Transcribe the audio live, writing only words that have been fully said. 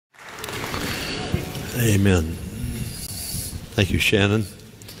Amen. Thank you, Shannon.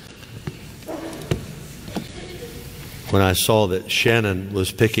 When I saw that Shannon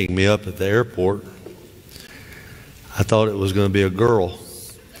was picking me up at the airport, I thought it was going to be a girl.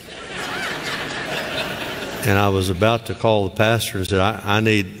 And I was about to call the pastor and said, I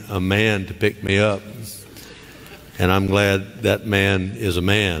need a man to pick me up. And I'm glad that man is a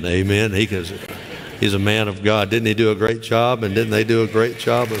man. Amen. He's a man of God. Didn't he do a great job? And didn't they do a great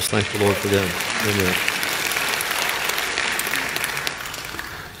job? Let's thank the Lord for them. Amen.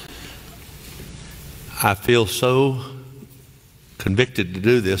 I feel so convicted to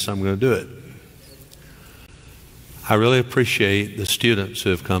do this, I'm going to do it. I really appreciate the students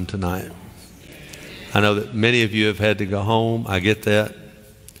who have come tonight. I know that many of you have had to go home. I get that.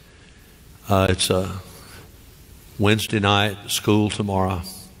 It's a Wednesday night, school tomorrow.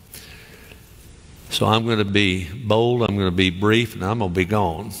 So I'm going to be bold, I'm going to be brief, and I'm going to be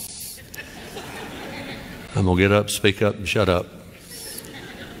gone. I'm going to get up, speak up, and shut up.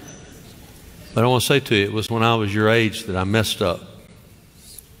 But I want to say to you, it was when I was your age that I messed up.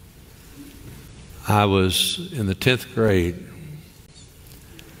 I was in the 10th grade.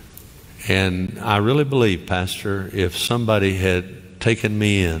 And I really believe, Pastor, if somebody had taken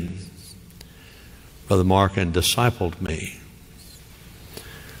me in, Brother Mark, and discipled me,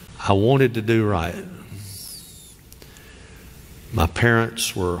 I wanted to do right. My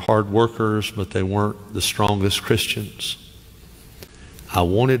parents were hard workers, but they weren't the strongest Christians. I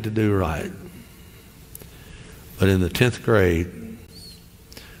wanted to do right. But in the 10th grade,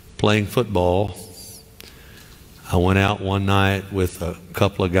 playing football, I went out one night with a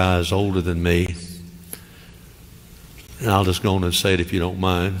couple of guys older than me. And I'll just go on and say it if you don't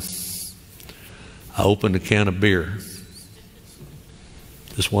mind. I opened a can of beer.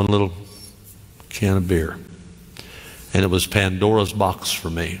 Just one little can of beer. And it was Pandora's box for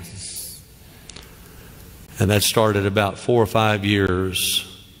me. And that started about 4 or 5 years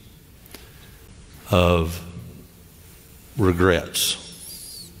of regrets.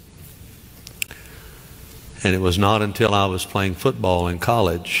 And it was not until I was playing football in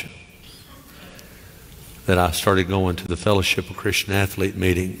college that I started going to the Fellowship of Christian Athlete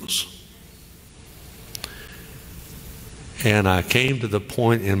meetings. And I came to the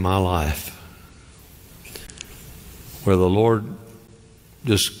point in my life where the Lord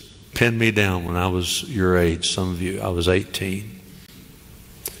just pinned me down when I was your age, some of you. I was 18.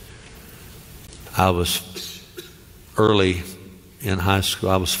 I was early in high school.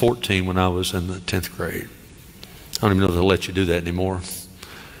 I was 14 when I was in the 10th grade. I don't even know if they'll let you do that anymore.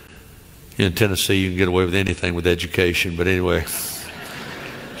 In Tennessee, you can get away with anything with education, but anyway.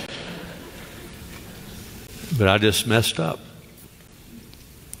 But I just messed up.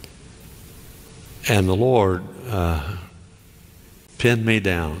 And the Lord pinned me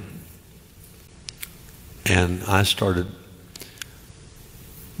down. And I started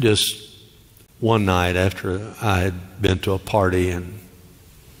just one night after I had been to a party, and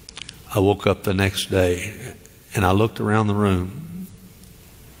I woke up the next day. And I looked around the room.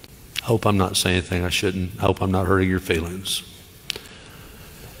 I hope I'm not saying anything I shouldn't. I hope I'm not hurting your feelings.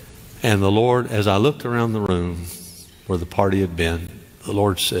 And the Lord, as I looked around the room where the party had been, the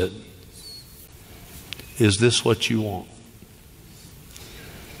Lord said, "Is this what you want?"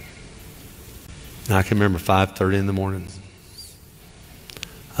 And I can remember 5:30 in the morning.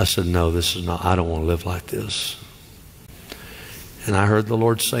 I said, "No, this is not, I don't want to live like this." And I heard the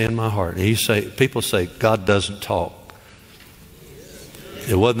Lord say in my heart, and people say, God doesn't talk.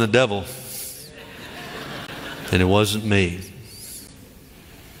 It wasn't the devil, and it wasn't me.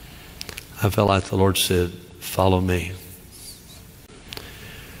 I felt like the Lord said, "Follow me."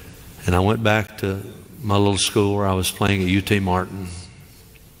 And I went back to my little school where I was playing at UT Martin.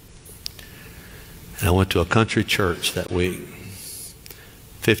 And I went to a country church that week.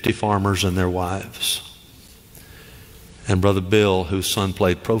 50 farmers and their wives. And Brother Bill, whose son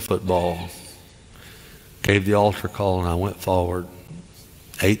played pro football, gave the altar call, and I went forward.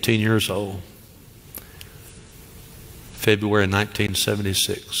 18 years old. February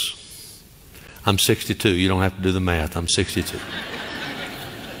 1976. I'm 62. You don't have to do the math. I'm 62.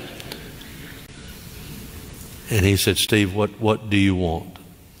 And he said, "Steve, what do you want?"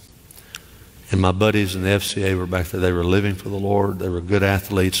 And my buddies in the FCA were back there. They were living for the Lord. They were good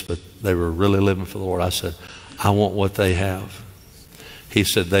athletes, but they were really living for the Lord. I said, "I want what they have." He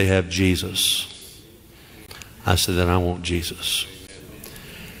said, "They have Jesus." I said, "Then I want Jesus."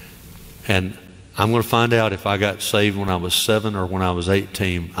 And I'm going to find out if I got saved when I was 7 or when I was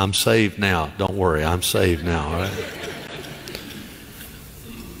 18. I'm saved now. Don't worry, I'm saved now. All right?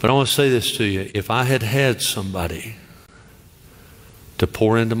 But I want to say this to you. If I had had somebody to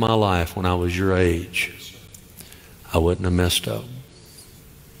pour into my life when I was your age, I wouldn't have messed up.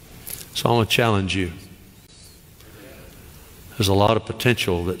 So I want to challenge you. There's a lot of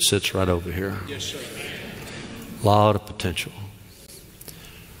potential that sits right over here. Yes, sir. A lot of potential.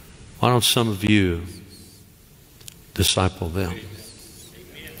 Why don't some of you disciple them?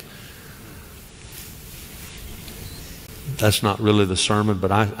 That's not really the sermon,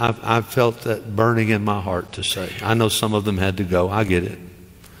 but I felt that burning in my heart to say. I know some of them had to go. I get it.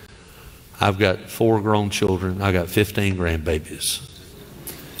 I've got 4 grown children. I got 15 grandbabies.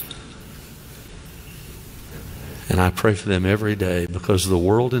 And I pray for them every day, because the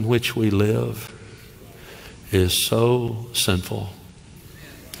world in which we live is so sinful.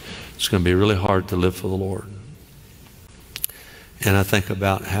 It's going to be really hard to live for the Lord. And I think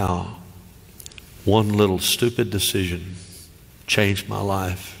about how one little stupid decision changed my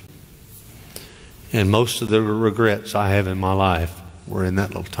life. And most of the regrets I have in my life were in that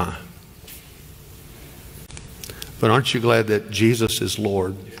little time. But aren't you glad that Jesus is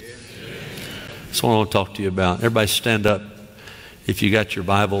Lord? That's what I want to talk to you about. Everybody stand up. If you got your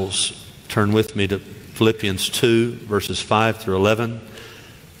Bibles, turn with me to Philippians 2, verses 5 through 11.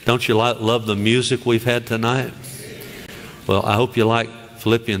 Don't you love the music we've had tonight? Well, I hope you like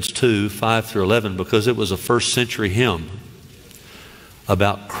Philippians 2, 5 through 11, because it was a first century hymn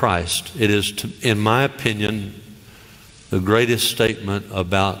about Christ. It is, in my opinion, the greatest statement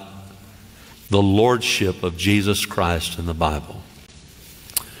about the lordship of Jesus Christ in the Bible.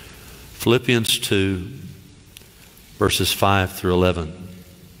 Philippians 2, verses 5 through 11.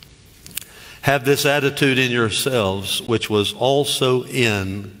 Have this attitude in yourselves, which was also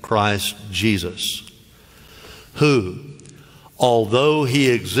in Christ Jesus, who, although he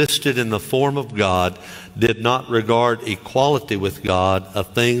existed in the form of God, did not regard equality with God a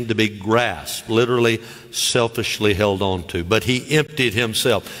thing to be grasped, literally selfishly held on to, but he emptied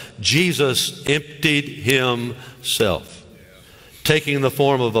himself. Jesus emptied himself, taking the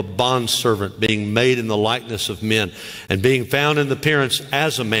form of a bondservant, being made in the likeness of men, and being found in appearance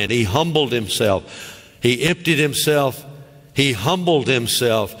as a man. He humbled himself. He emptied himself. He humbled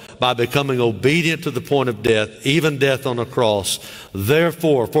himself by becoming obedient to the point of death, even death on a cross.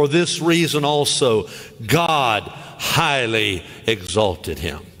 Therefore, for this reason also, God highly exalted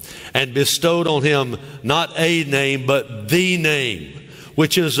him and bestowed on him not a name, but the name,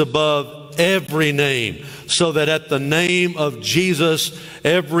 which is above every name, so that at the name of Jesus,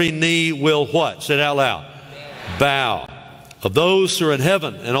 every knee will what? Say it out loud. Bow. Of those who are in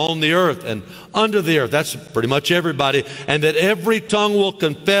heaven and on the earth and under the earth. That's pretty much everybody. And that every tongue will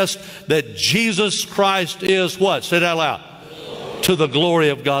confess that Jesus Christ is what? Say it out loud. To the glory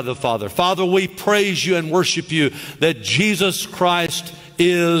of God the Father. Father, we praise you and worship you that Jesus Christ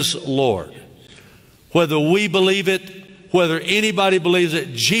is Lord. Whether we believe it, whether anybody believes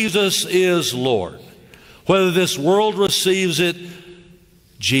it, Jesus is Lord. Whether this world receives it,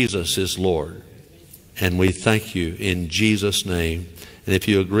 Jesus is Lord. And we thank you in Jesus' name. And if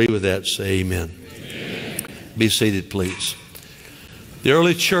you agree with that, say amen. Amen. Be seated, please. The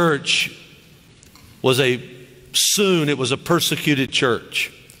early church was it was a persecuted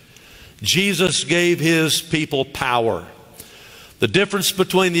church. Jesus gave his people power. The difference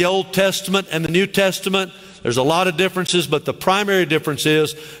between the Old Testament and the New Testament, there's a lot of differences, but the primary difference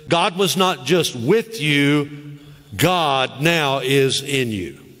is God was not just with you, God now is in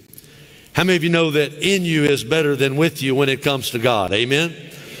you. How many of you know that in you is better than with you when it comes to God? Amen?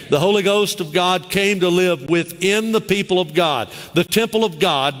 The Holy Ghost of God came to live within the people of God. The temple of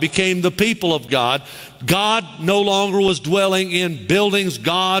God became the people of God. God no longer was dwelling in buildings.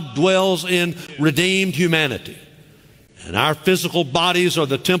 God dwells in redeemed humanity. And our physical bodies are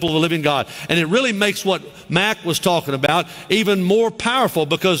the temple of the living God. And it really makes what Mac was talking about even more powerful,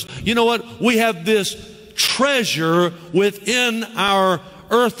 because you know what? We have this treasure within our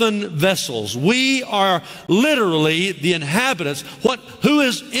earthen vessels. We are literally the inhabitants. Who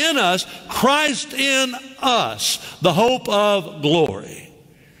is in us? Christ in us, the hope of glory.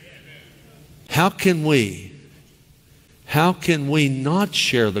 How can we not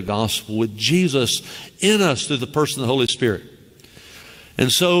share the gospel with Jesus in us through the person of the Holy Spirit?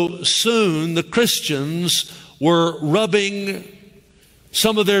 And so soon the Christians were rubbing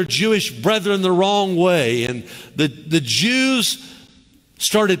some of their Jewish brethren the wrong way, and the Jews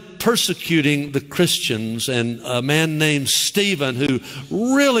started persecuting the Christians, and a man named Stephen, who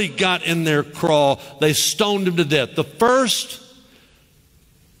really got in their craw, they stoned him to death. The first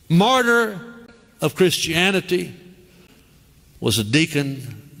martyr of Christianity was a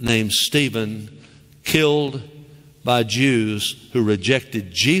deacon named Stephen, killed by Jews who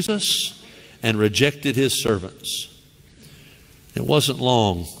rejected Jesus and rejected his servants. It wasn't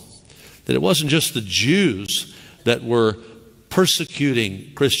long that it wasn't just the Jews that were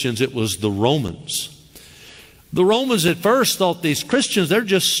persecuting Christians, it was the Romans. The Romans at first thought these Christians, they're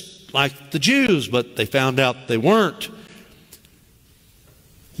just like the Jews, but they found out they weren't.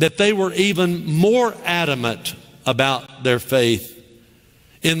 That they were even more adamant about their faith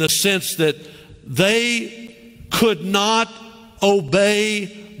in the sense that they could not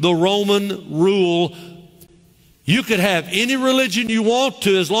obey the Roman rule. You could have any religion you want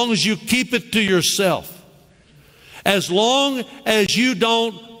to as long as you keep it to yourself. As long as you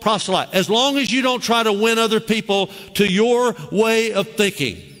don't proselyte. As long as you don't try to win other people to your way of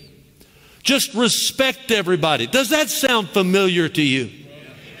thinking. Just respect everybody. Does that sound familiar to you?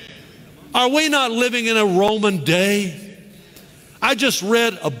 Are we not living in a Roman day? I just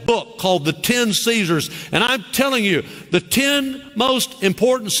read a book called The 10 Caesars, and I'm telling you, the 10 most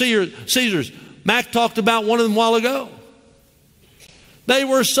important Caesars, Mac talked about one of them a while ago. They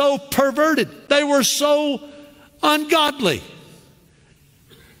were so perverted. They were so ungodly.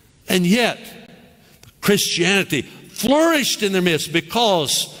 And yet, Christianity flourished in their midst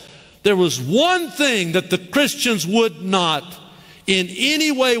because there was one thing that the Christians would not in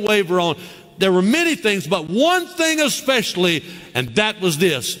any way waver on. There were many things, but one thing especially, and that was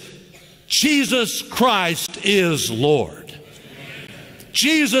this: Jesus Christ is Lord.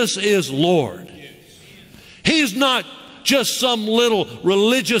 Jesus is Lord. He's not just some little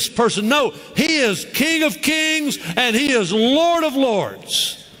religious person. No, He is King of Kings and He is Lord of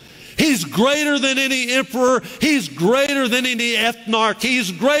Lords. He's greater than any emperor. He's greater than any ethnarch.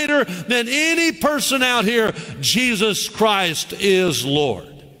 He's greater than any person out here. Jesus Christ is Lord.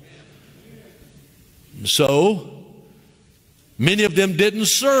 So, many of them didn't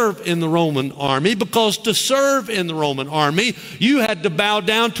serve in the Roman army because to serve in the Roman army, you had to bow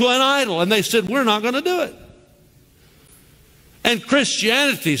down to an idol. And they said, we're not going to do it. And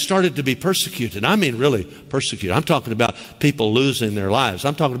Christianity started to be persecuted. I mean, really persecuted. I'm talking about people losing their lives.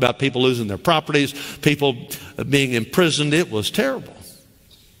 I'm talking about people losing their properties, people being imprisoned. It was terrible.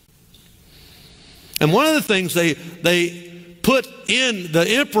 And one of the things the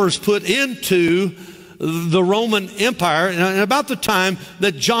emperors put into the Roman Empire, and about the time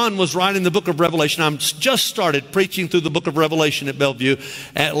that John was writing the book of Revelation, I just started preaching through the book of Revelation at Bellevue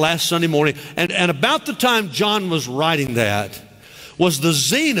last Sunday morning, and about the time John was writing that was the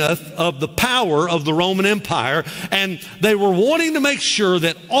zenith of the power of the Roman Empire, and they were wanting to make sure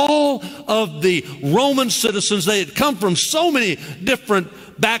that all of the Roman citizens, they had come from so many different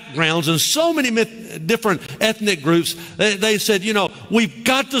backgrounds and so many different ethnic groups, they said, you know, we've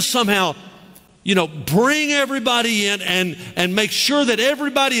got to somehow, you know, bring everybody in and make sure that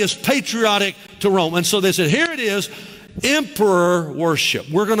everybody is patriotic to Rome. And so they said, here it is, emperor worship.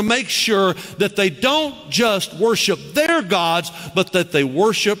 We're going to make sure that they don't just worship their gods, but that they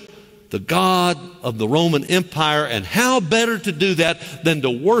worship the God of the Roman Empire. And how better to do that than to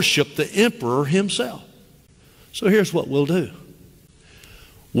worship the emperor himself? So here's what we'll do.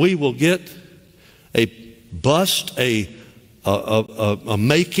 We will get a bust, a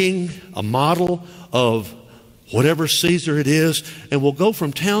making, a model of whatever Caesar it is, and we'll go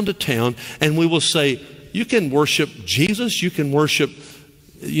from town to town, and we will say, you can worship Jesus, you can worship,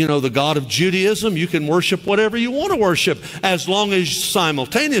 you know, the God of Judaism, you can worship whatever you want to worship, as long as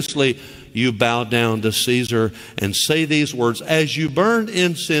simultaneously you bow down to Caesar and say these words as you burn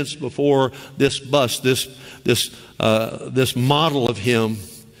incense before this bust, this model of him.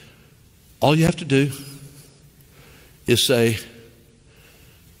 All you have to do is say,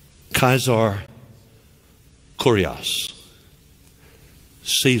 Kaiser Kurios,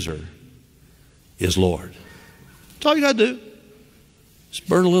 Caesar is Lord. That's all you got to do. Just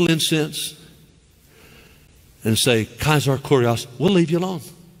burn a little incense and say, Kaiser Kurios, we'll leave you alone.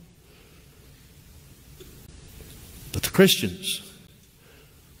 But the Christians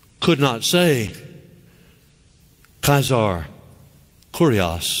could not say, Kaiser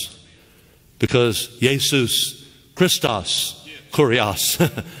Kurios, because Jesus Christos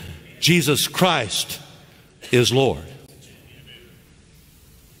Kurios, Jesus Christ is Lord.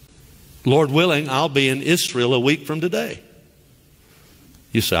 Lord willing, I'll be in Israel a week from today.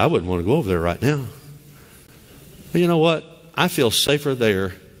 You say, I wouldn't want to go over there right now. But you know what? I feel safer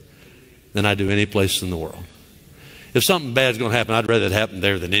there than I do any place in the world. If something bad's going to happen, I'd rather it happen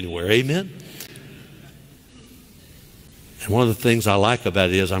there than anywhere. Amen? And one of the things I like about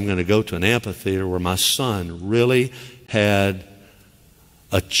it is I'm going to go to an amphitheater where my son really had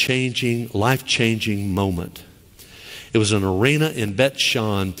a life-changing moment. It was an arena in Bet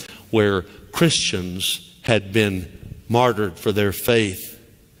Shan where Christians had been martyred for their faith.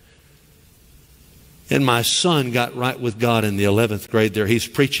 And my son got right with God in the 11th grade there. He's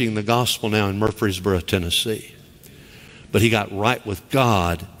preaching the gospel now in Murfreesboro, Tennessee. But he got right with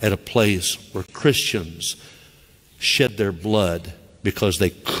God at a place where Christians shed their blood because they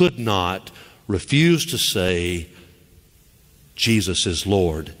could not refuse to say, Jesus is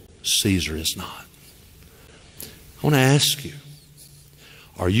Lord, Caesar is not. I want to ask you,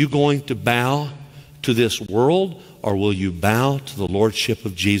 are you going to bow to this world, or will you bow to the lordship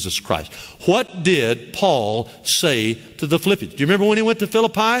of Jesus Christ? What did Paul say to the Philippians? Do you remember when he went to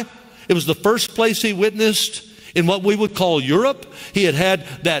Philippi? It was the first place he witnessed in what we would call Europe. He had had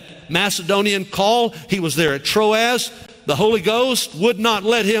that Macedonian call. He was there at Troas. The Holy Ghost would not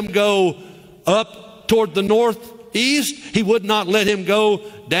let him go up toward the northeast. He would not let him go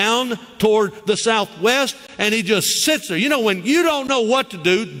down toward the southwest. And he just sits there. You know, when you don't know what to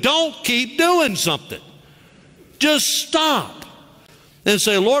do, don't keep doing something. Just stop and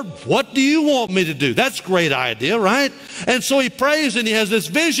say, Lord, what do you want me to do? That's a great idea, right? And so he prays and he has this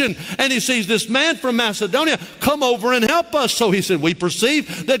vision and he sees this man from Macedonia come over and help us. So he said, we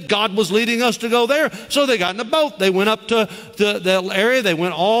perceived that God was leading us to go there. So they got in a boat. They went up to the area. They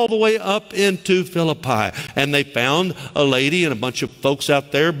went all the way up into Philippi. And they found a lady and a bunch of folks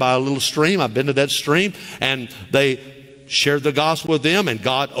out there by a little stream. I've been to that stream. And they shared the gospel with them. And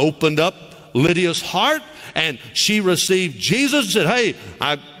God opened up Lydia's heart. And she received Jesus and said, hey,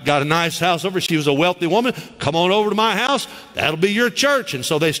 I got a nice house over. She was a wealthy woman. Come on over to my house. That'll be your church. And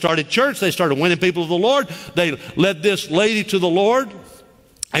so they started church. They started winning people to the Lord. They led this lady to the Lord.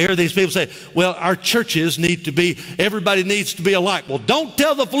 I hear these people say, well, our churches need to be, everybody needs to be alike. Well, don't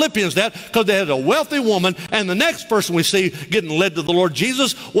tell the Philippians that, because they had a wealthy woman. And the next person we see getting led to the Lord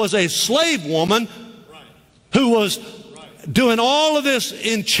Jesus was a slave woman who was doing all of this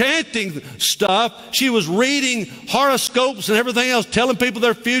enchanting stuff. She was reading horoscopes and everything else, telling people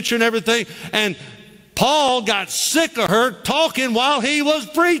their future and everything. And Paul got sick of her talking while he was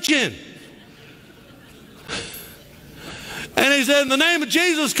preaching. And he said, in the name of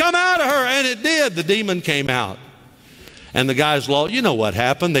Jesus, come out of her. And it did. The demon came out. And the guys lost. You know what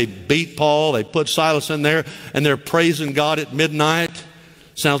happened. They beat Paul. They put Silas in there. And they're praising God at midnight.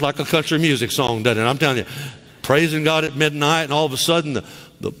 Sounds like a country music song, doesn't it? I'm telling you. Praising God at midnight, and all of a sudden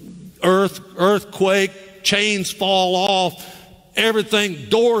the earthquake, chains fall off, everything,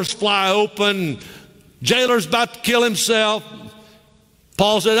 doors fly open, jailer's about to kill himself.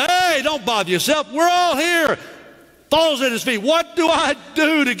 Paul said, hey, don't bother yourself, we're all here. Falls at his feet. What do I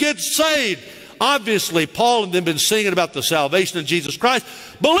do to get saved? Obviously, Paul and them been singing about the salvation of Jesus Christ.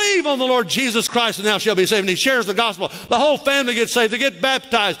 Believe on the Lord Jesus Christ and thou shalt be saved. And he shares the gospel. The whole family gets saved. They get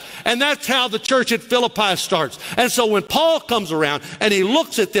baptized. And that's how the church at Philippi starts. And so when Paul comes around and he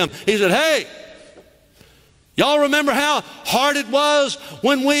looks at them, he said, hey, y'all remember how hard it was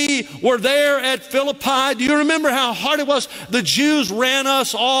when we were there at Philippi? Do you remember how hard it was? The Jews ran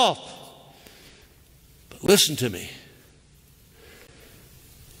us off. But listen to me.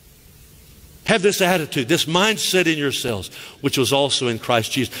 Have this attitude, this mindset in yourselves, which was also in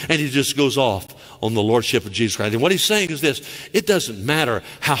Christ Jesus. And he just goes off on the lordship of Jesus Christ. And what he's saying is this: it doesn't matter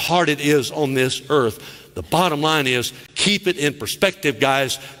how hard it is on this earth. The bottom line is, keep it in perspective,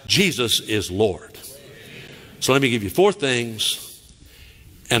 guys. Jesus is Lord. So let me give you 4 things,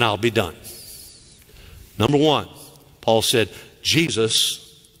 and I'll be done. Number 1, Paul said,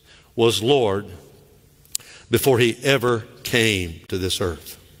 Jesus was Lord before he ever came to this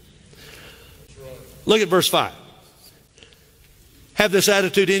earth. Look at verse 5. Have this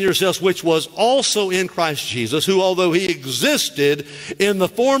attitude in yourselves, which was also in Christ Jesus, who, although he existed in the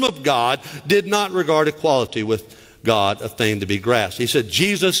form of God, did not regard equality with God a thing to be grasped. He said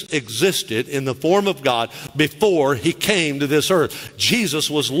Jesus existed in the form of God before he came to this earth. Jesus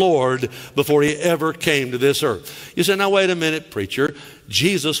was Lord before he ever came to this earth. You say, now wait a minute, preacher.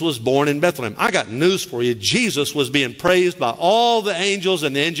 Jesus was born in Bethlehem. I got news for you. Jesus was being praised by all the angels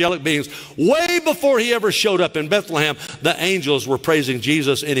and the angelic beings. Way before he ever showed up in Bethlehem, the angels were praising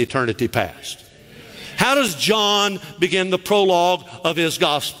Jesus in eternity past. How does John begin the prologue of his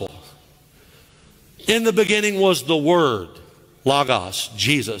gospel? In the beginning was the Word, Logos,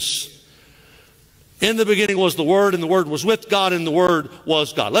 Jesus. In the beginning was the Word, and the Word was with God, and the Word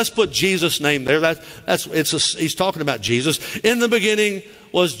was God. Let's put Jesus' name there. He's talking about Jesus. In the beginning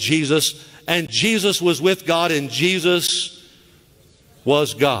was Jesus, and Jesus was with God, and Jesus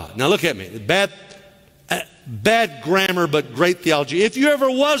was God. Now look at me. Bad grammar, but great theology. If you ever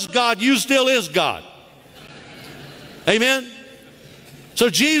was God, you still is God. Amen? So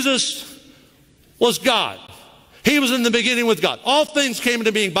Jesus was God. He was in the beginning with God. All things came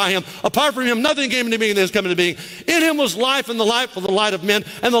into being by him. Apart from him, nothing came into being that has come into being. In him was life, and the life was the light of men.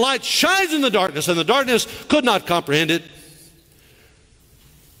 And the light shines in the darkness, and the darkness could not comprehend it.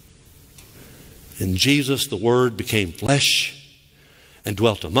 And Jesus, the Word, became flesh and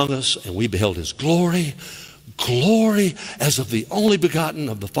dwelt among us, and we beheld his glory. Glory as of the only begotten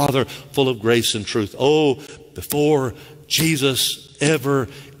of the Father, full of grace and truth. Oh, before Jesus ever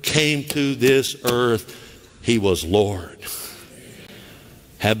came to this earth, he was Lord.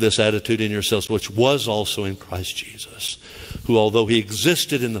 Have this attitude in yourselves, which was also in Christ Jesus, who, although he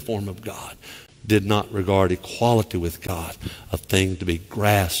existed in the form of God, did not regard equality with God a thing to be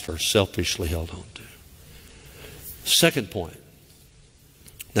grasped or selfishly held on to. Second point.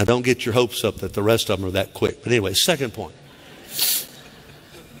 Now, don't get your hopes up that the rest of them are that quick. But anyway, second point.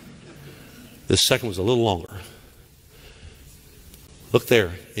 This second was a little longer. Look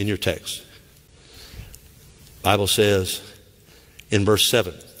there in your text. Bible says in verse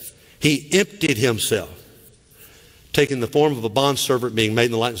 7, he emptied himself, taking the form of a bondservant, being made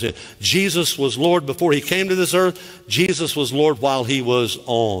in the likeness of man. Jesus was Lord before he came to this earth. Jesus was Lord while he was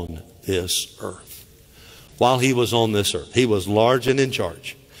on this earth. While he was on this earth. He was large and in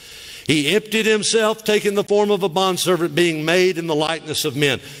charge. He emptied himself, taking the form of a bondservant, being made in the likeness of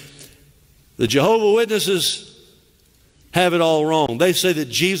men. The Jehovah's Witnesses have it all wrong. They say that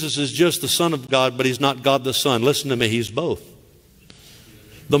Jesus is just the Son of God, but he's not God the Son. Listen to me, he's both.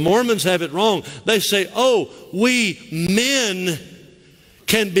 The Mormons have it wrong. They say, oh, we men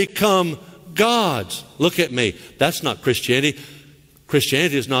can become gods. Look at me. That's not Christianity.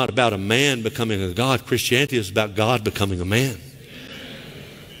 Christianity is not about a man becoming a god. Christianity is about God becoming a man.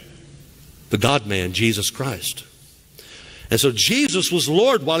 The God-man, Jesus Christ. And so Jesus was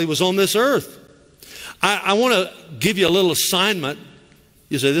Lord while he was on this earth. I want to give you a little assignment.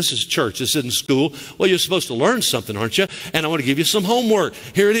 You say, this is church, this isn't school. Well, you're supposed to learn something, aren't you? And I want to give you some homework.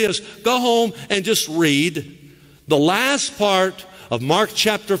 Here it is. Go home and just read the last part of Mark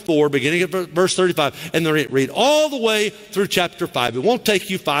chapter 4, beginning at verse 35, and then read all the way through chapter 5. It won't take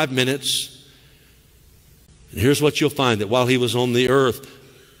you 5 minutes. And here's what you'll find, that while he was on the earth,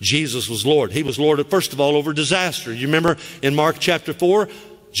 Jesus was Lord. He was Lord, first of all, over disaster. You remember in Mark chapter 4,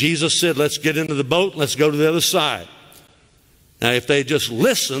 Jesus said, let's get into the boat, let's go to the other side. Now, if they just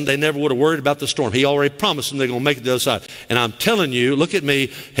listened, they never would have worried about the storm. He already promised them they're going to make it to the other side. And I'm telling you, look at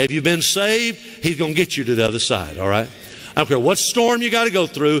me, have you been saved? He's going to get you to the other side, all right? I don't care what storm you got to go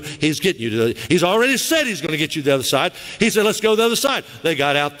through, he's getting you to the, he's already said he's going to get you to the other side. He said, let's go to the other side. They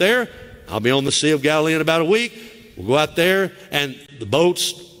got out there. I'll be on the Sea of Galilee in about a week. We'll go out there, and the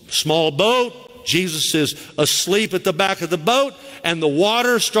boat's small boat. Jesus is asleep at the back of the boat, and the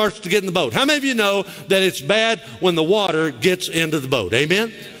water starts to get in the boat. How many of you know that it's bad when the water gets into the boat?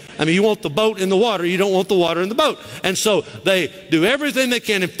 Amen? I mean, you want the boat in the water. You don't want the water in the boat. And so they do everything they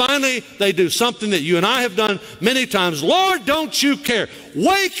can. And finally, they do something that you and I have done many times. Lord, don't you care?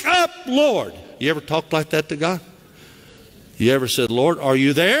 Wake up, Lord. You ever talked like that to God? You ever said, Lord, are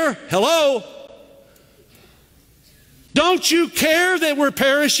you there? Hello? Don't you care that we're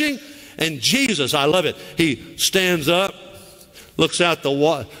perishing? And Jesus, I love it. He stands up, looks out at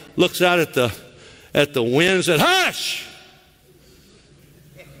the wind and said, hush!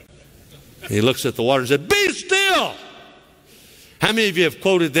 He looks at the water and said, be still! How many of you have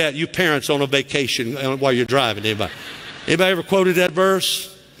quoted that, you parents on a vacation while you're driving? Anybody ever quoted that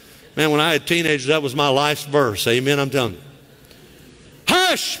verse? Man, when I had teenagers, that was my life's verse. Amen, I'm telling you.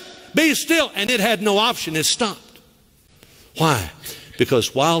 Hush! Be still! And it had no option. It stopped. Why?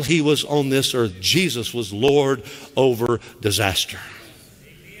 Because while he was on this earth, Jesus was Lord over disaster.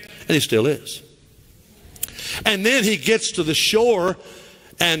 And he still is. And then he gets to the shore,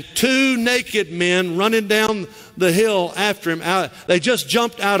 and two naked men running down the hill after him. They just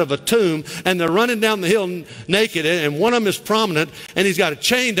jumped out of a tomb, and they're running down the hill naked, and one of them is prominent, and he's got a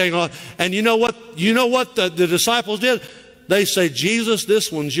chain dangling on. And you know what the disciples did? They say, Jesus,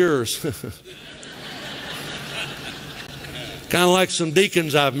 this one's yours. Kind of like some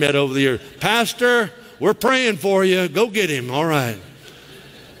deacons I've met over the years. Pastor, we're praying for you. Go get him. All right.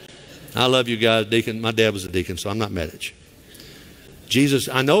 I love you guys, deacon. My dad was a deacon, so I'm not mad at you. Jesus,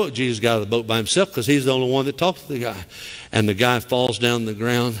 I know Jesus got out of the boat by himself because he's the only one that talked to the guy. And the guy falls down the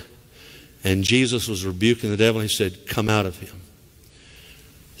ground, and Jesus was rebuking the devil, and he said, come out of him.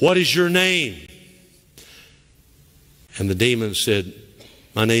 What is your name? And the demon said,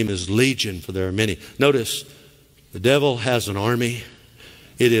 my name is Legion, for there are many. Notice, the devil has an army.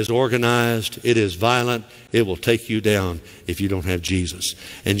 It is organized. It is violent. It will take you down if you don't have Jesus.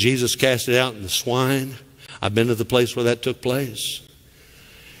 And Jesus cast it out in the swine. I've been to the place where that took place.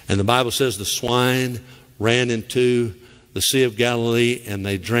 And the Bible says the swine ran into the Sea of Galilee and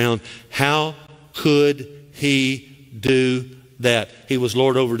they drowned. How could he do that? He was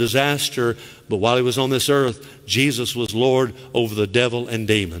Lord over disaster, but while he was on this earth, Jesus was Lord over the devil and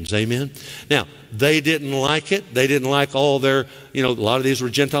demons. Amen? Now, they didn't like it. They didn't like all their, a lot of these were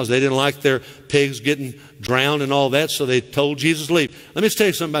Gentiles. They didn't like their pigs getting drowned and all that, so they told Jesus to leave. Let me tell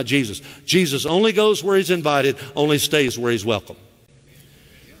you something about Jesus. Jesus only goes where he's invited, only stays where he's welcome.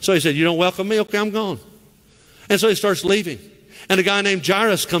 So he said, you don't welcome me? Okay, I'm gone. And so he starts leaving. And a guy named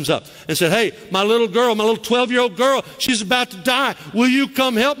Jairus comes up and said, hey, my little girl, my little 12-year-old girl, she's about to die. Will you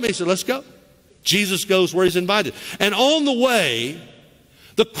come help me? He said, let's go. Jesus goes where he's invited. And on the way,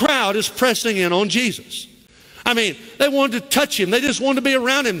 the crowd is pressing in on Jesus. I mean, they wanted to touch him. They just wanted to be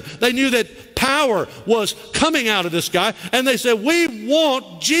around him. They knew that power was coming out of this guy. And they said, we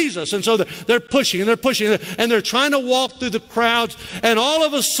want Jesus. And so they're pushing and they're pushing and they're trying to walk through the crowds. And all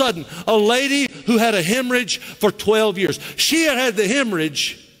of a sudden, a lady who had a hemorrhage for 12 years. She had had the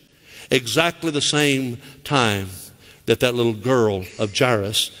hemorrhage exactly the same time that little girl of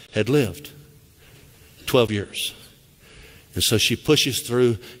Jairus had lived. 12 years. And so she pushes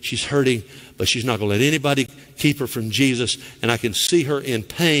through. She's hurting, but she's not going to let anybody keep her from Jesus. And I can see her in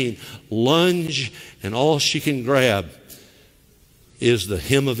pain lunge, and all she can grab is the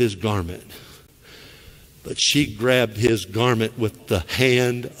hem of his garment. But she grabbed his garment with the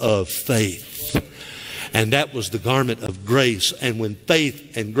hand of faith. And that was the garment of grace. And when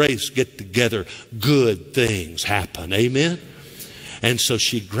faith and grace get together, good things happen. Amen? And so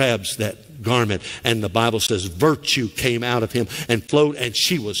she grabs that garment, and the Bible says virtue came out of him and flowed, and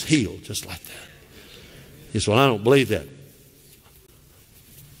she was healed just like that. He said, well, I don't believe that.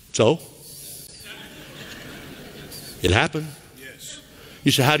 So? It happened. Yes.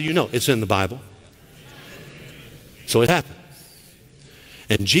 You say, how do you know? It's in the Bible. So it happened.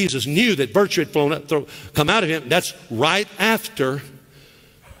 And Jesus knew that virtue had come out of him. That's right after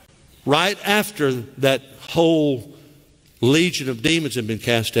that whole legion of demons had been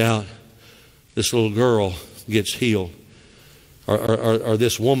cast out. This little girl gets healed, or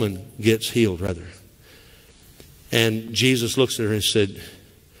this woman gets healed, rather. And Jesus looks at her and said,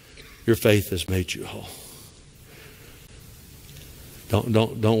 your faith has made you whole.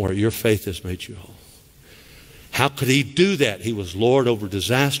 Don't worry, your faith has made you whole. How could he do that? He was Lord over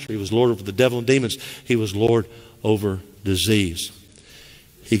disaster. He was Lord over the devil and demons. He was Lord over disease.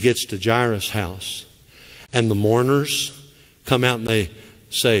 He gets to Jairus' house, and the mourners come out and they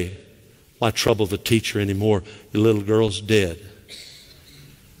say, why trouble the teacher anymore? The little girl's dead.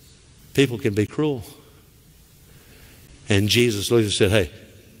 People can be cruel. And Jesus looked and said, hey,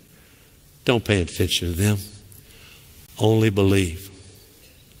 don't pay attention to them. Only believe.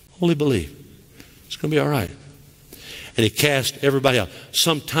 Only believe. It's going to be all right. And he cast everybody out.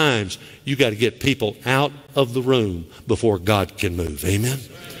 Sometimes you got to get people out of the room before God can move. Amen?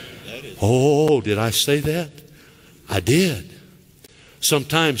 Oh, did I say that? I did.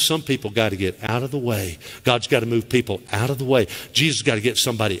 Sometimes some people got to get out of the way. God's got to move people out of the way. Jesus got to get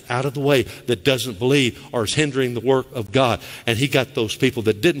somebody out of the way that doesn't believe or is hindering the work of God. And he got those people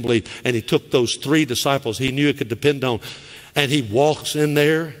that didn't believe, and he took those 3 disciples he knew he could depend on, and he walks in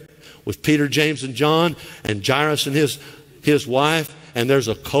there with Peter, James, and John, and Jairus and his wife, and there's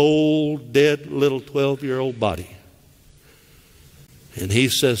a cold, dead little 12-year-old body. And he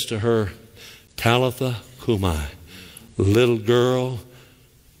says to her, Talitha Cumi, little girl,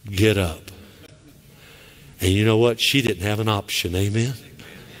 get up. And you know what? She didn't have an option. Amen?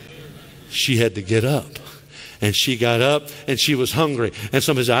 She had to get up. And she got up and she was hungry. And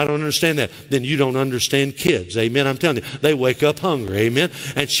somebody said, I don't understand that. Then you don't understand kids. Amen? I'm telling you, they wake up hungry. Amen?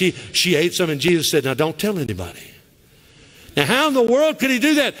 And she ate some, and Jesus said, now don't tell anybody. Now how in the world could he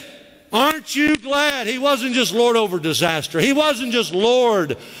do that? Aren't you glad he wasn't just Lord over disaster? He wasn't just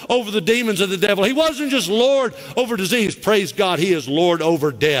Lord over the demons of the devil. He wasn't just Lord over disease. Praise God, he is Lord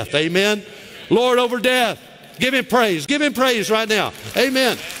over death. Amen? Lord over death. Give him praise. Give him praise right now.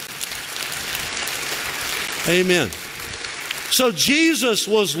 Amen. Amen. So Jesus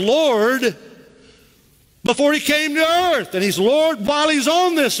was Lord before he came to earth, and he's Lord while he's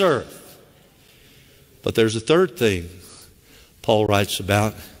on this earth. But there's a third thing Paul writes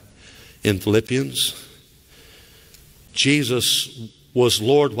about in Philippians. Jesus was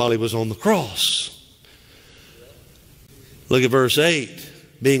Lord while he was on the cross. Look at verse 8.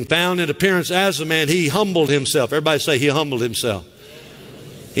 Being found in appearance as a man, he humbled himself. Everybody say he humbled himself.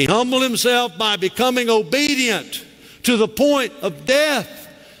 He humbled himself by becoming obedient to the point of death.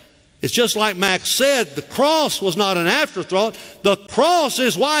 It's just like Max said, the cross was not an afterthought. The cross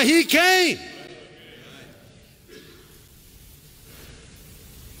is why he came.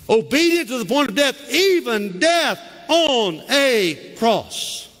 Obedient to the point of death, even death on a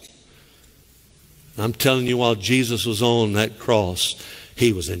cross. I'm telling you, while Jesus was on that cross,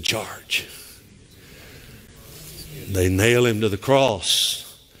 he was in charge. They nail him to the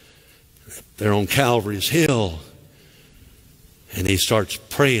cross. They're on Calvary's hill. And he starts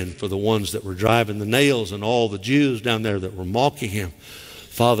praying for the ones that were driving the nails and all the Jews down there that were mocking him.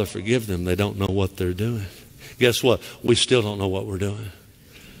 Father, forgive them. They don't know what they're doing. Guess what? We still don't know what we're doing.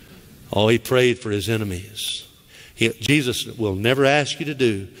 Oh, he prayed for his enemies. Jesus will never ask you to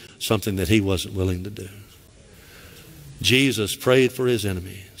do something that he wasn't willing to do. Jesus prayed for his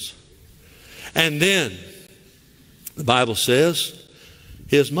enemies. And then the Bible says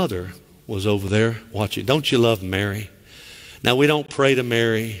his mother was over there watching. Don't you love Mary? Now, we don't pray to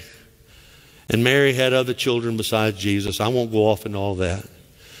Mary. And Mary had other children besides Jesus. I won't go off into all that.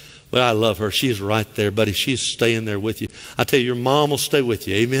 But I love her. She's right there, buddy. She's staying there with you. I tell you, your mom will stay with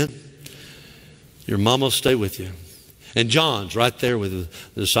you. Amen? Your mom will stay with you. And John's right there with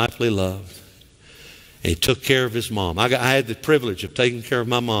the disciple he loved. And he took care of his mom. I had the privilege of taking care of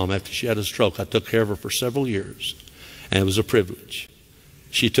my mom after she had a stroke. I took care of her for several years. And it was a privilege.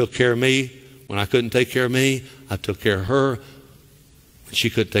 She took care of me when I couldn't take care of me. I took care of her when she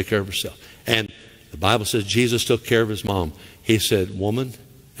couldn't take care of herself. And the Bible says Jesus took care of his mom. He said, woman,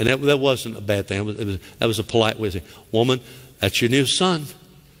 and that wasn't a bad thing. That was a polite way of saying, woman, that's your new son.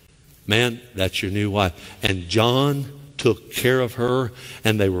 Man, that's your new wife. And John took care of her,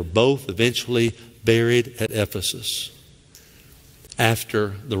 and they were both eventually buried at Ephesus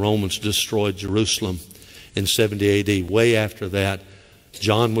after the Romans destroyed Jerusalem in 70 AD. Way after that,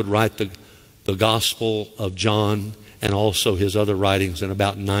 John would write the Gospel of John and also his other writings in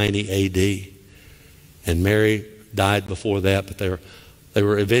about 90 AD. And Mary died before that, but they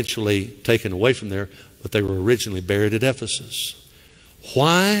were eventually taken away from there, but they were originally buried at Ephesus.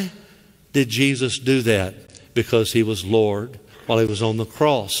 Why did Jesus do that? Because he was Lord while he was on the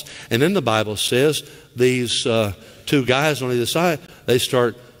cross. And then the Bible says these two guys on either side, they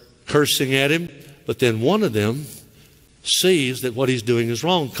start cursing at him, but then one of them sees that what he's doing is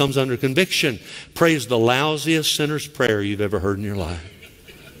wrong, comes under conviction, prays the lousiest sinner's prayer you've ever heard in your life.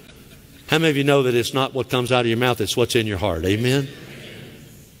 How many of you know that it's not what comes out of your mouth, it's what's in your heart? Amen?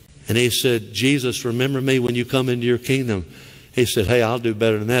 And he said, Jesus, remember me when you come into your kingdom. He said, hey, I'll do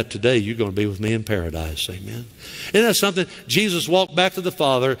better than that today. You're going to be with me in paradise. Amen. Isn't that something? Jesus walked back to the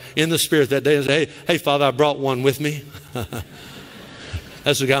Father in the Spirit that day and said, hey, Father, I brought one with me.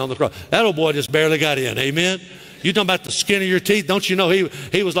 That's the guy on the cross. That old boy just barely got in. Amen. You talking about the skin of your teeth? Don't you know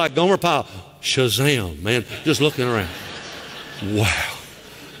he was like Gomer Pyle? Shazam, man, just looking around. Wow.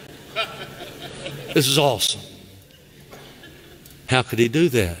 This is awesome. How could he do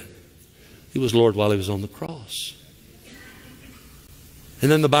that? He was Lord while he was on the cross. And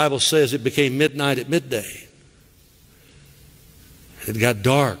then the Bible says it became midnight at midday. It got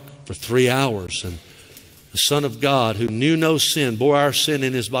dark for 3 hours, and the Son of God, who knew no sin, bore our sin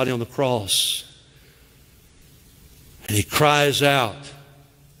in his body on the cross. And he cries out,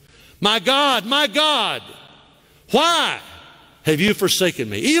 my God, why have you forsaken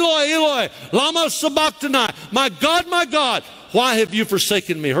me? Eloi, Eloi, lama sabachthani. My God, why have you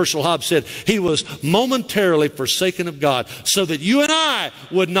forsaken me? Herschel Hobbs said he was momentarily forsaken of God so that you and I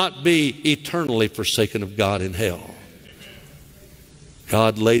would not be eternally forsaken of God in hell.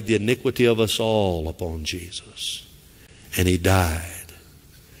 God laid the iniquity of us all upon Jesus, and he died.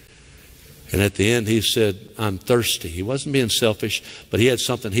 And at the end he said, I'm thirsty. He wasn't being selfish, but he had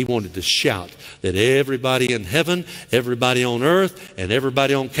something he wanted to shout that everybody in heaven, everybody on earth, and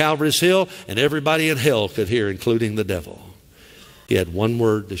everybody on Calvary's Hill, and everybody in hell could hear, including the devil. He had one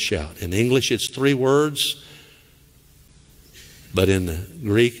word to shout. In English it's 3 words, but in the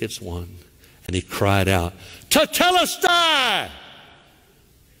Greek it's one. And he cried out, Tetelestai!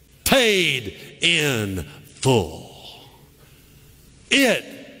 Paid in full. It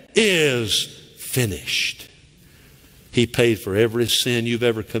is finished. He paid for every sin you've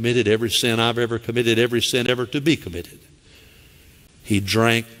ever committed, every sin I've ever committed, every sin ever to be committed. He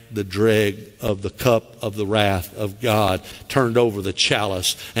drank the dreg of the cup of the wrath of God, turned over the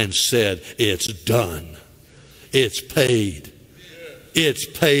chalice and said, it's done. It's paid. It's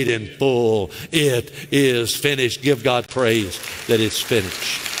paid in full. It is finished. Give God praise that it's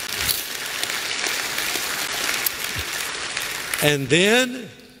finished. And then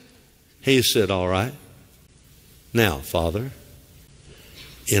he said, all right, now, Father,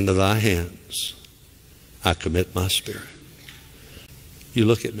 into thy hands I commit my spirit. You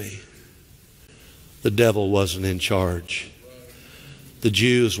look at me. The devil wasn't in charge. The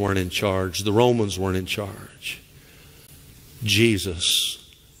Jews weren't in charge. The Romans weren't in charge. Jesus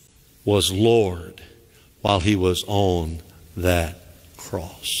was Lord while he was on that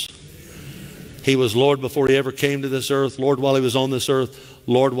cross. He was Lord before he ever came to this earth, Lord while he was on this earth,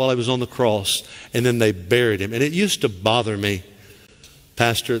 Lord while he was on the cross. And then they buried him. And it used to bother me,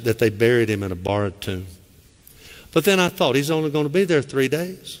 Pastor, that they buried him in a borrowed tomb. But then I thought, he's only going to be there 3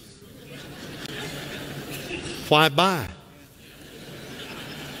 days. Why buy?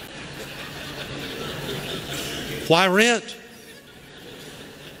 Why rent?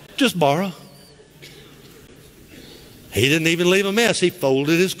 Just borrow. He didn't even leave a mess. He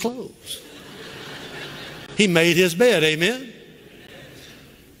folded his clothes. He made his bed. Amen?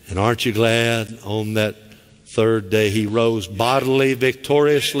 And aren't you glad on that third day he rose bodily,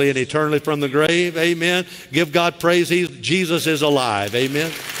 victoriously, and eternally from the grave? Amen. Give God praise. Jesus is alive.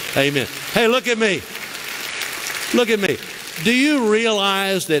 Amen. Amen. Hey, look at me. Look at me. Do you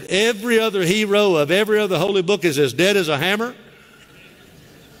realize that every other hero of every other holy book is as dead as a hammer?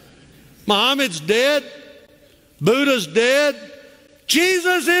 Muhammad's dead. Buddha's dead.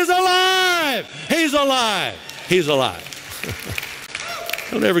 Jesus is alive. He's alive. He's alive.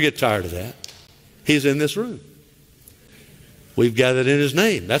 Don't ever get tired of that. He's in this room. We've gathered in his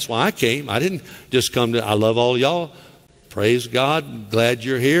name. That's why I came. I didn't just come to, I love all y'all. Praise God. Glad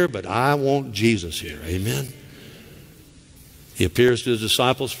you're here, but I want Jesus here. Amen. He appears to his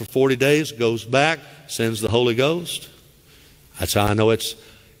disciples for 40 days, goes back, sends the Holy Ghost. That's how I know it's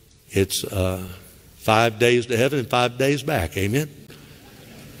 5 days to heaven and 5 days back. Amen.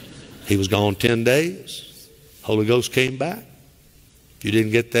 He was gone 10 days. Holy Ghost came back. If you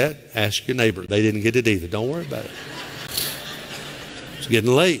didn't get that, ask your neighbor. They didn't get it either. Don't worry about it. It's getting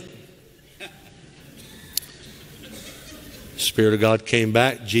late. The Spirit of God came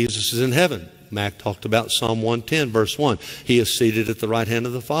back. Jesus is in heaven. Mac talked about Psalm 110, verse 1. He is seated at the right hand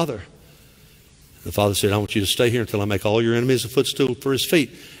of the Father. The Father said, I want you to stay here until I make all your enemies a footstool for his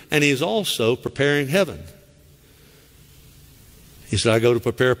feet. And he's also preparing heaven. He said, I go to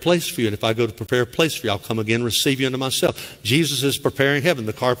prepare a place for you. And if I go to prepare a place for you, I'll come again and receive you unto myself. Jesus is preparing heaven.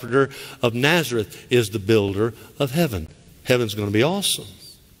 The carpenter of Nazareth is the builder of heaven. Heaven's going to be awesome.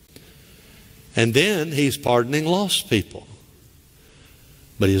 And then he's pardoning lost people.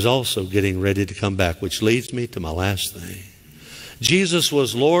 But he's also getting ready to come back, which leads me to my last thing. Jesus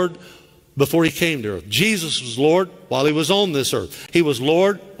was Lord before he came to earth. Jesus was Lord while he was on this earth. He was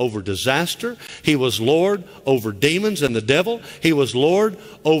Lord over disaster. He was Lord over demons and the devil. He was Lord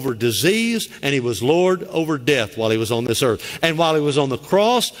over disease. And he was Lord over death while he was on this earth. And while he was on the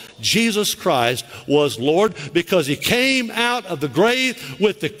cross, Jesus Christ was Lord because he came out of the grave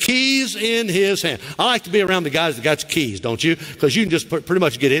with the keys in his hand. I like to be around the guys that got keys, don't you? Because you can just pretty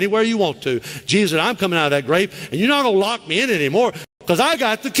much get anywhere you want to. Jesus said, I'm coming out of that grave and you're not going to lock me in anymore. Because I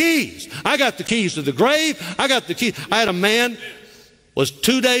got the keys. I got the keys to the grave. I got the keys. I had a man, was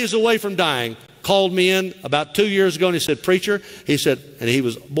 2 days away from dying, called me in about 2 years ago and he said, preacher, he said, and he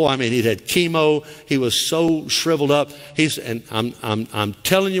was, boy, I mean, he'd had chemo. He was so shriveled up. And I'm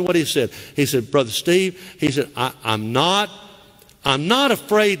telling you what he said. He said, Brother Steve, he said, I'm not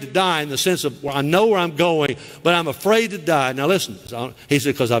afraid to die in the sense of, well, I know where I'm going, but I'm afraid to die. Now listen, he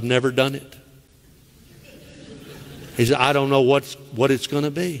said, because I've never done it. He said, I don't know what it's going to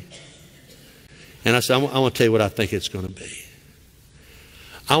be. And I said, I want to tell you what I think it's going to be.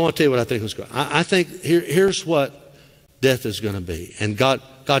 I want to tell you what I think it's going to be. I think here's what death is going to be. And God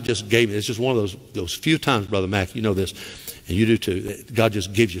just gave me. It's just one of those few times, Brother Mac, you know this, and you do too, that God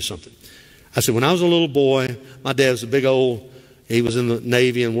just gives you something. I said, when I was a little boy, my dad was a big old, he was in the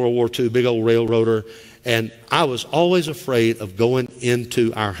Navy in World War II, big old railroader. And I was always afraid of going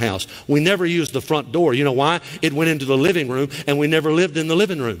into our house. We never used the front door. You know why? It went into the living room, and we never lived in the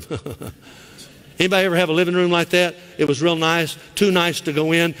living room. Anybody ever have a living room like that? It was real nice, too nice to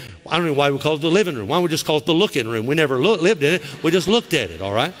go in. I don't know why we call it the living room. Why don't we just call it the look-in room? We never lived in it. We just looked at it,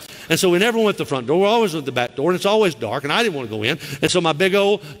 all right? And so we never went the front door. We always went the back door, and it's always dark, and I didn't want to go in. And so my big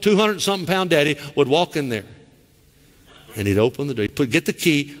old 200-something pound daddy would walk in there, and he'd open the door. He'd get the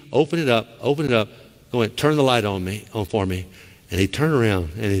key, open it up, go in, turn the light on for me. And he'd turn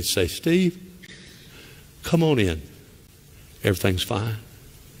around and he'd say, Steve, come on in. Everything's fine.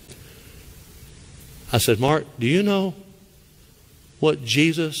 I said, Mark, do you know what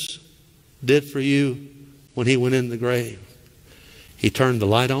Jesus did for you when he went in the grave? He turned the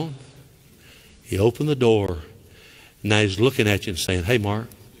light on. He opened the door. Now he's looking at you and saying, hey, Mark,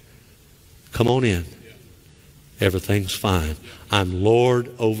 come on in. Everything's fine. I'm Lord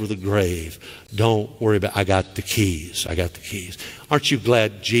over the grave. Don't worry about it. I got the keys. I got the keys. Aren't you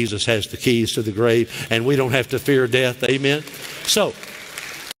glad Jesus has the keys to the grave and we don't have to fear death? Amen. So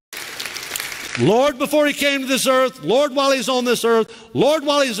Lord before he came to this earth, Lord while he's on this earth, Lord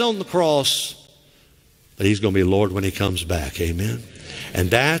while he's on the cross. But he's going to be Lord when he comes back. Amen. And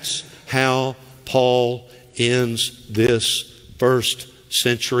that's how Paul ends this first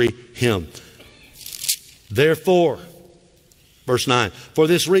century hymn. Therefore, verse 9, for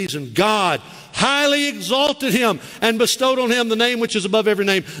this reason God highly exalted him and bestowed on him the name which is above every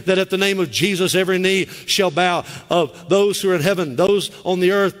name, that at the name of Jesus every knee shall bow, of those who are in heaven, those on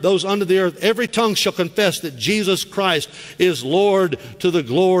the earth, those under the earth. Every tongue shall confess that Jesus Christ is Lord, to the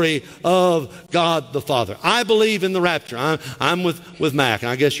glory of God the Father. I believe in the rapture. I'm with Mac, and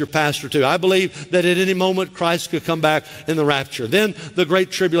I guess your pastor too. I believe that at any moment Christ could come back in the rapture. Then the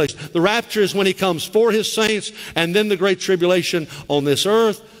great tribulation. The rapture is when he comes for his saints, and then the great tribulation on this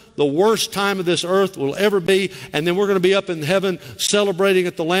earth. The worst time of this earth will ever be. And then we're going to be up in heaven celebrating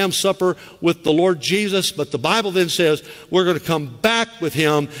at the Lamb's Supper with the Lord Jesus. But the Bible then says we're going to come back with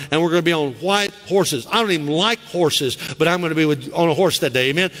him, and we're going to be on white horses. I don't even like horses, but I'm going to be on a horse that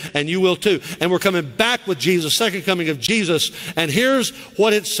day. Amen. And you will too. And we're coming back with Jesus, second coming of Jesus. And here's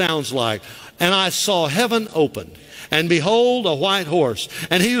what it sounds like. And I saw heaven opened, and behold, a white horse.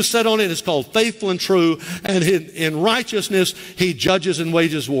 And he who sat on it is called Faithful and True. And in righteousness he judges and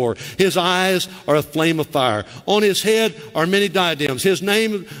wages war. His eyes are a flame of fire. On his head are many diadems. His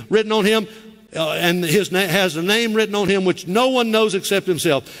name written on him, and has a name written on him which no one knows except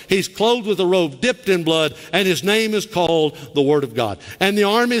himself. He's clothed with a robe dipped in blood, and his name is called the Word of God. And the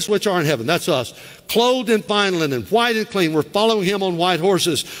armies which are in heaven, that's us, clothed in fine linen, white and clean, we're following him on white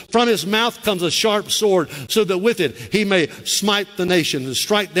horses. From his mouth comes a sharp sword, so that with it he may smite the nations and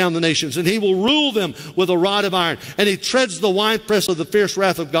strike down the nations. And he will rule them with a rod of iron. And he treads the winepress of the fierce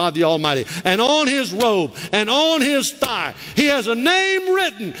wrath of God the Almighty. And on his robe and on his thigh he has a name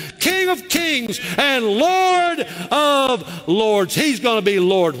written, King of Kings and Lord of Lords. He's going to be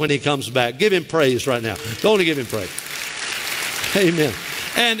Lord when he comes back. Give him praise right now. Don't give him praise. Amen.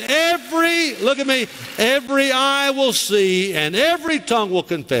 And look at me, every eye will see and every tongue will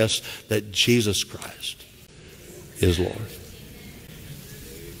confess that Jesus Christ is Lord.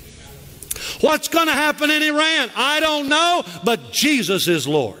 What's going to happen in Iran? I don't know, but Jesus is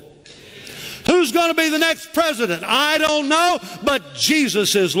Lord. Who's going to be the next president? I don't know, but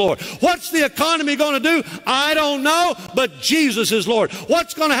Jesus is Lord. What's the economy going to do? I don't know, but Jesus is Lord.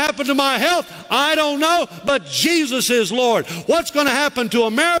 What's going to happen to my health? I don't know, but Jesus is Lord. What's going to happen to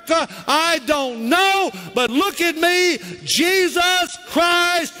America? I don't know, but look at me. Jesus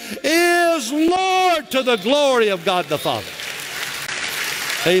Christ is Lord, to the glory of God the Father.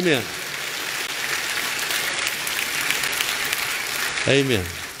 Amen. Amen.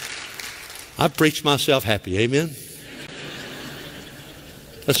 I preached myself happy. Amen.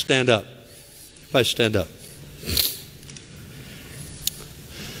 Let's stand up. Everybody stand up.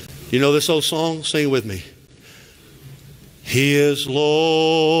 You know this old song? Sing it with me. He is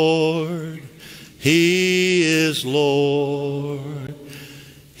Lord. He is Lord.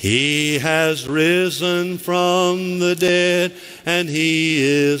 He has risen from the dead, and he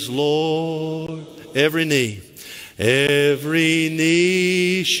is Lord. Every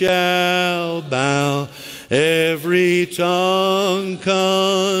knee shall bow, every tongue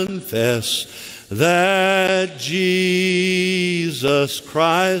confess that Jesus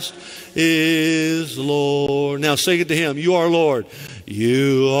Christ is Lord. Now sing it to him. You are Lord.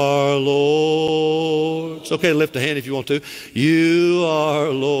 You are Lord. It's okay to lift a hand if you want to. You are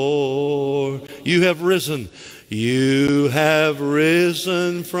Lord. You have risen. You have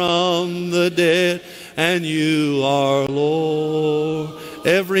risen from the dead, and you are Lord.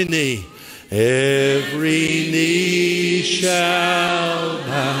 Every knee shall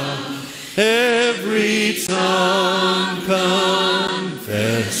bow, every tongue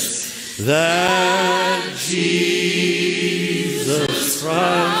confess that Jesus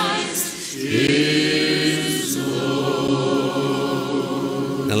Christ is Lord.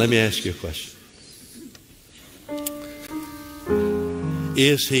 Now let me ask you a question.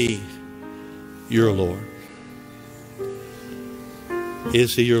 Is he your Lord?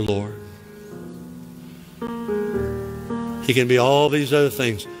 Is he your Lord? He can be all these other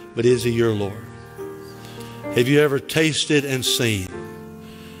things, but is he your Lord? Have you ever tasted and seen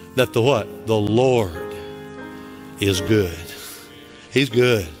that the what? The Lord is good. He's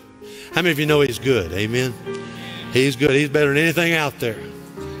good. How many of you know he's good? Amen. He's good. He's better than anything out there.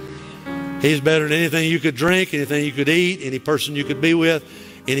 He's better than anything you could drink, anything you could eat, any person you could be with,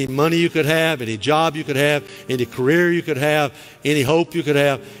 any money you could have, any job you could have, any career you could have, any hope you could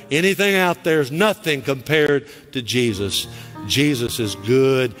have. Anything out there is nothing compared to Jesus. Jesus is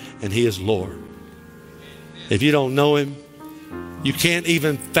good and he is Lord. If you don't know him, You can't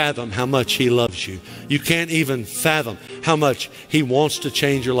even fathom how much He loves you. You can't even fathom how much He wants to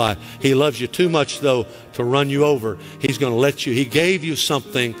change your life. He loves you too much, though, to run you over. He's going to let you. He gave you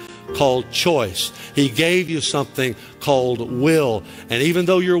something called choice. He gave you something called will. And even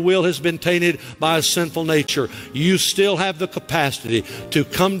though your will has been tainted by a sinful nature, you still have the capacity to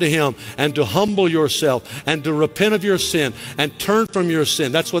come to Him and to humble yourself and to repent of your sin and turn from your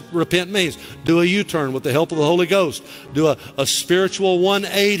sin. That's what repent means. Do a U-turn with the help of the Holy Ghost. Do a spiritual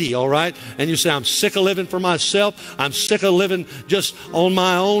 180, all right? And you say, I'm sick of living for myself. I'm sick of living just on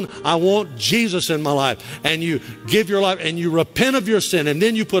my own. I want Jesus in my life. And you give your life and you repent of your sin, and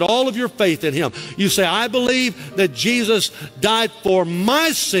then you put all of your faith in Him. You say, I believe that Jesus died for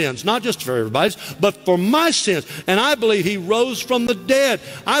my sins, not just for everybody's, but for my sins. And I believe He rose from the dead.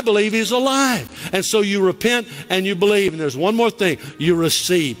 I believe He's alive. And so you repent and you believe. And there's one more thing. You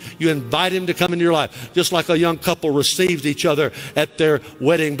receive. You invite Him to come into your life. Just like a young couple receives each other at their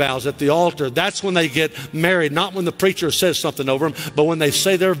wedding vows at the altar. That's when they get married. Not when the preacher says something over them, but when they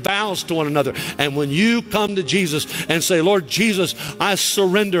say their vows to one another. And when you come to Jesus and say, Lord Jesus, I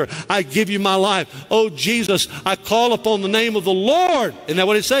surrender. I give you my life. Oh, Jesus, I call upon the name of the Lord. Isn't that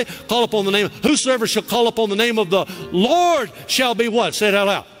what it say? Call upon the name. Whosoever shall call upon the name of the Lord shall be what? Say it out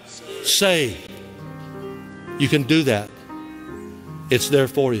loud. Saved. You can do that. It's there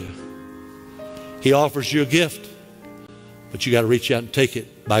for you. He offers you a gift, but you got to reach out and take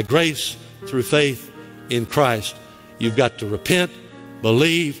it. By grace, through faith in Christ, you've got to repent,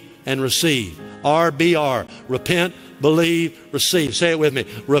 believe, and receive. RBR. Repent, believe, receive. Say it with me.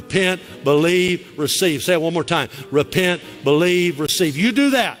 Repent, believe, receive. Say it one more time. Repent, believe, receive. You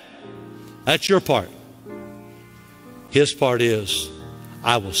do that. That's your part. His part is,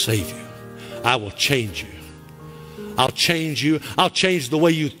 I will save you. I will change you. I'll change you. I'll change the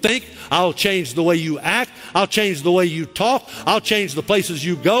way you think. I'll change the way you act. I'll change the way you talk. I'll change the places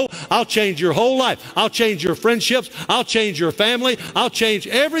you go. I'll change your whole life. I'll change your friendships. I'll change your family. I'll change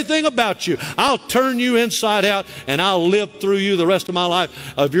everything about you. I'll turn you inside out, and I'll live through you the rest of my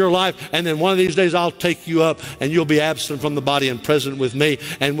life, of your life. And then one of these days I'll take you up, and you'll be absent from the body and present with me,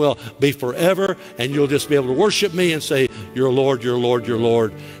 and we'll be forever. And you'll just be able to worship me and say, you're Lord, you're Lord, you're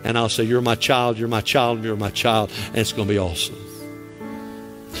Lord. And I'll say, you're my child, you're my child, you're my child. And it's going to be awesome.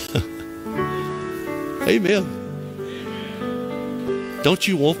 Amen. Don't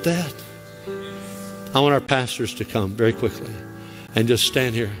you want that? I want our pastors to come very quickly and just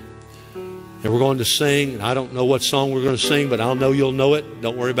stand here. And we're going to sing. I don't know what song we're going to sing, but I'll know you'll know it.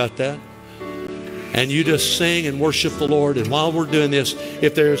 Don't worry about that. And you just sing and worship the Lord. And while we're doing this,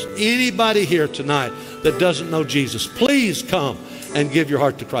 if there's anybody here tonight that doesn't know Jesus, please come and give your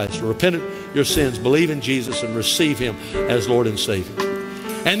heart to Christ. Repent of your sins, believe in Jesus, and receive Him as Lord and Savior.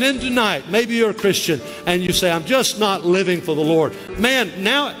 And then tonight, maybe you're a Christian and you say, I'm just not living for the Lord. Man,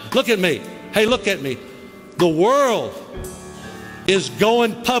 now look at me. Hey, look at me. The world is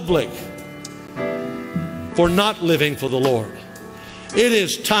going public for not living for the Lord. It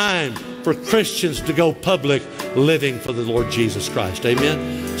is time for Christians to go public living for the Lord Jesus Christ.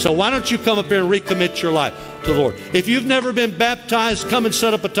 Amen. So why don't you come up here and recommit your life to the Lord? If you've never been baptized, come and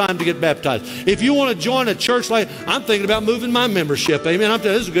set up a time to get baptized. If you want to join a church, like I'm thinking about moving my membership. Amen. I'm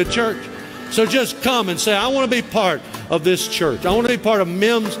telling you, this is a good church. So just come and say, I want to be part of this church. I want to be part of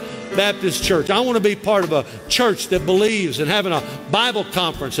Mims Baptist Church. I want to be part of a church that believes in having a Bible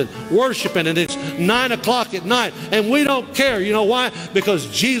conference and worshiping, and it's 9 o'clock at night, and we don't care. You know why? Because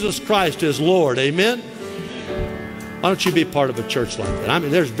Jesus Christ is Lord. Amen. Why don't you be part of a church like that? I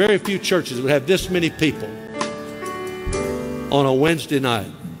mean, there's very few churches that would have this many people on a Wednesday night.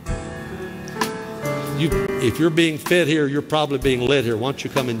 If you're being fed here, you're probably being led here. Why don't you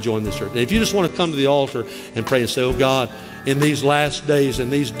come and join this church? And if you just want to come to the altar and pray and say, oh God, in these last days,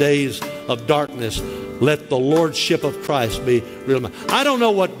 in these days of darkness, let the Lordship of Christ be real. I don't know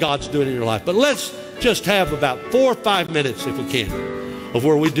what God's doing in your life, but let's just have about 4 or 5 minutes, if we can, of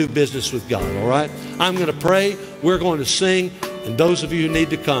where we do business with God, all right? I'm going to pray. We're going to sing. And those of you who need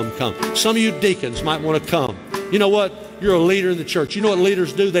to come, come. Some of you deacons might want to come. You know what? You're a leader in the church. You know what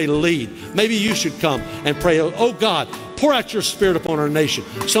leaders do? They lead. Maybe you should come and pray, oh God, pour out your Spirit upon our nation.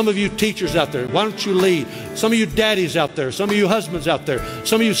 Some of you teachers out there, why don't you lead? Some of you daddies out there, some of you husbands out there,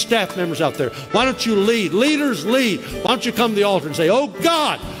 some of you staff members out there, why don't you lead? Leaders lead. Why don't you come to the altar and say, oh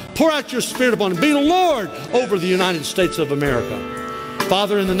God, pour out your Spirit upon and be the Lord over the United States of America.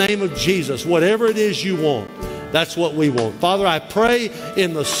 Father, in the name of Jesus, whatever it is you want, that's what we want. Father, I pray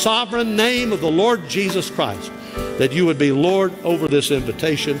in the sovereign name of the Lord Jesus Christ that you would be Lord over this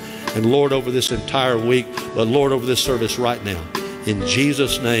invitation and Lord over this entire week, but Lord over this service right now. In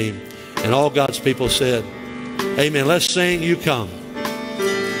Jesus' name. And all God's people said, Amen. Let's sing, You Come.